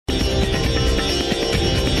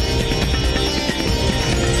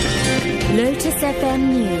Lotus FM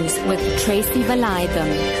News with Tracy Valaydham.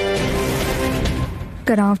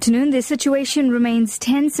 Good afternoon. The situation remains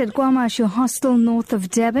tense at KwaMashu Hostel north of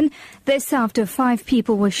Durban. This after 5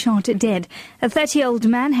 people were shot dead. A 30-year-old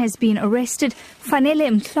man has been arrested.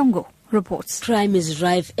 Fanele Mhlongo reports. Crime is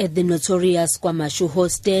rife at the notorious KwaMashu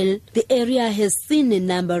Hostel. The area has seen a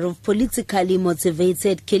number of politically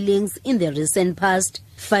motivated killings in the recent past.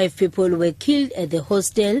 5 people were killed at the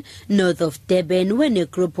hostel north of Durban when a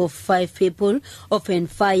group of 5 people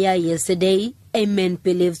opened fire yesterday. A man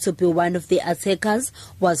believed to be one of the attackers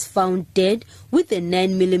was found dead with a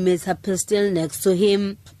 9mm pistol next to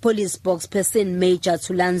him. Police spokesperson Major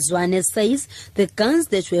Tulanzwane says the guns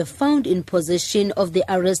that were found in possession of the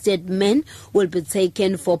arrested man will be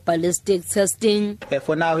taken for ballistic testing.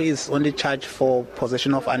 For now, he is only charged for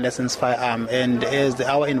possession of unlicensed firearm, and as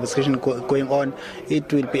our investigation going on,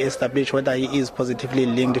 it will be established whether he is positively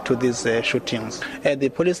linked to these shootings. The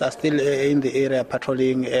police are still in the area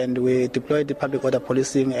patrolling, and we deployed the public order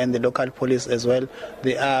policing and the local police as well.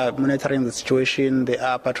 They are monitoring the situation. They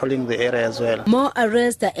are patrolling the area as well. More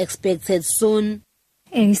arrests are expected soon.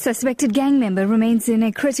 A suspected gang member remains in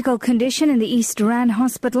a critical condition in the East Rand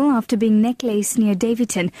Hospital after being necklaced near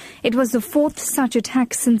Davidton. It was the 4th such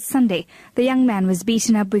attack since Sunday. The young man was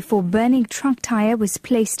beaten up before burning truck tire was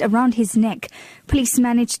placed around his neck. Police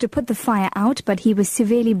managed to put the fire out, but he was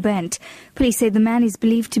severely burnt. Police say the man is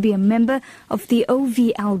believed to be a member of the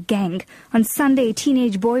OVL gang. On Sunday, a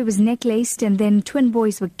teenage boy was necklaced and then twin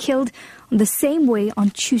boys were killed the same way on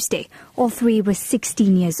Tuesday. All 3 were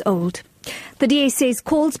 16 years old. The DA says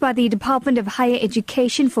calls by the Department of Higher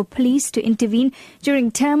Education for police to intervene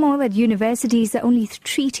during turmoil at universities are only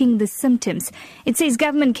treating the symptoms. It says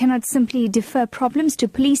government cannot simply defer problems to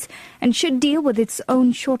police and should deal with its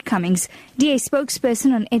own shortcomings. DA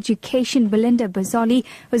spokesperson on education Belinda Bazoli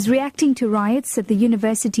was reacting to riots at the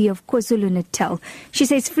University of KwaZulu-Natal. She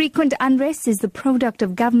says frequent unrest is the product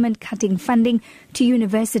of government cutting funding to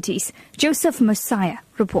universities. Joseph Mosiah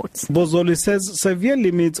reports. Bozoli says severe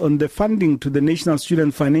limits on the funding to the National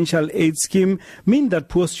Student Financial Aid Scheme mean that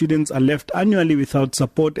poor students are left annually without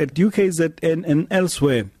support at UKZN and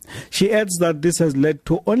elsewhere. She adds that this has led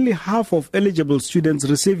to only half of eligible students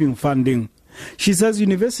receiving funding. She says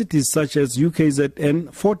universities such as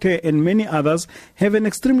UKZN, Forte and many others have an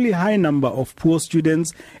extremely high number of poor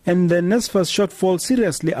students, and the NSFAS shortfall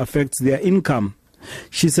seriously affects their income.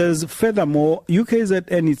 She says, furthermore,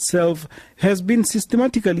 UKZN itself has been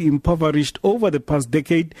systematically impoverished over the past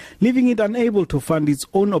decade, leaving it unable to fund its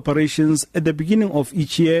own operations at the beginning of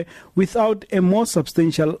each year without a more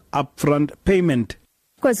substantial upfront payment.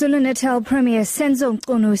 KwaZulu-Natal Premier Senzo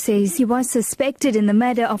Mqunu says he was suspected in the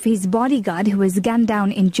murder of his bodyguard who was gunned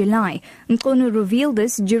down in July. Mqunu revealed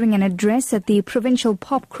this during an address at the Provincial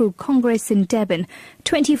Pop Crew Congress in Durban.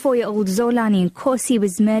 24-year-old Zolani Nkosi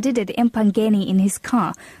was murdered at Empangeni in his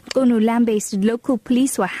car. Mqunu lambasted local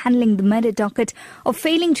police were handling the murder docket of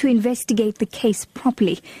failing to investigate the case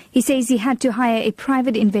properly. He says he had to hire a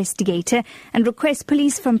private investigator and request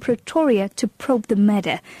police from Pretoria to probe the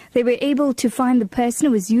murder. They were able to find the person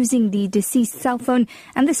who was using the deceased cell phone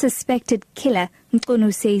and the suspected killer.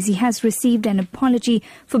 Mqunu says he has received an apology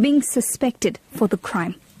for being suspected for the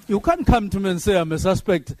crime. You can't come to me and say I'm a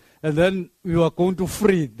suspect and then you are going to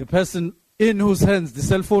free the person in whose hands the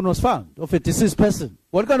cell phone was found, of a deceased person.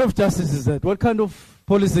 What kind of justice is that? What kind of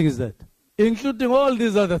policing is that? Including all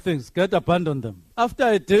these other things, get abandon them. After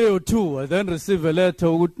a day or two, I then receive a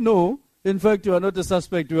letter with, no, in fact, you are not a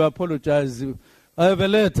suspect, you apologize. I have a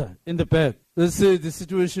letter in the bag. They say the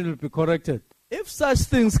situation will be corrected. If such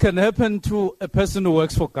things can happen to a person who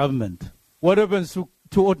works for government, what happens to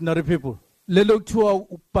ordinary people? They look to our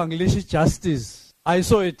Bangladeshi justice. I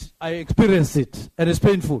saw it, I experienced it, and it's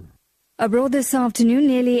painful. Abroad this afternoon,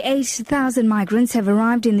 nearly 8,000 migrants have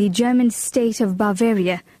arrived in the German state of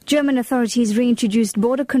Bavaria. German authorities reintroduced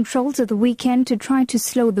border controls at the weekend to try to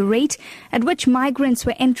slow the rate at which migrants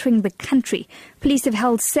were entering the country. Police have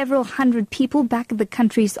held several hundred people back at the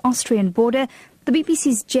country's Austrian border. The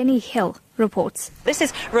BBC's Jenny Hill reports. This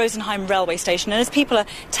is Rosenheim railway station, and as people are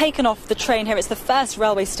taken off the train here, it's the first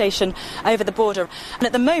railway station over the border. And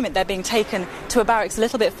at the moment, they're being taken to a barracks a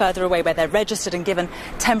little bit further away where they're registered and given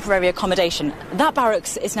temporary accommodation. That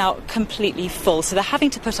barracks is now completely full, so they're having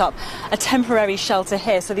to put up a temporary shelter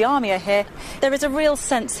here. So the army are here. There is a real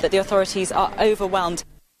sense that the authorities are overwhelmed.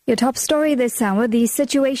 Your top story this hour, the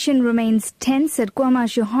situation remains tense at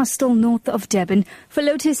KwaMashu Hostel north of Durban. For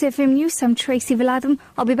Lotus FM News, I'm Tracy Valaydham.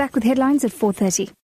 I'll be back with headlines at 4:30.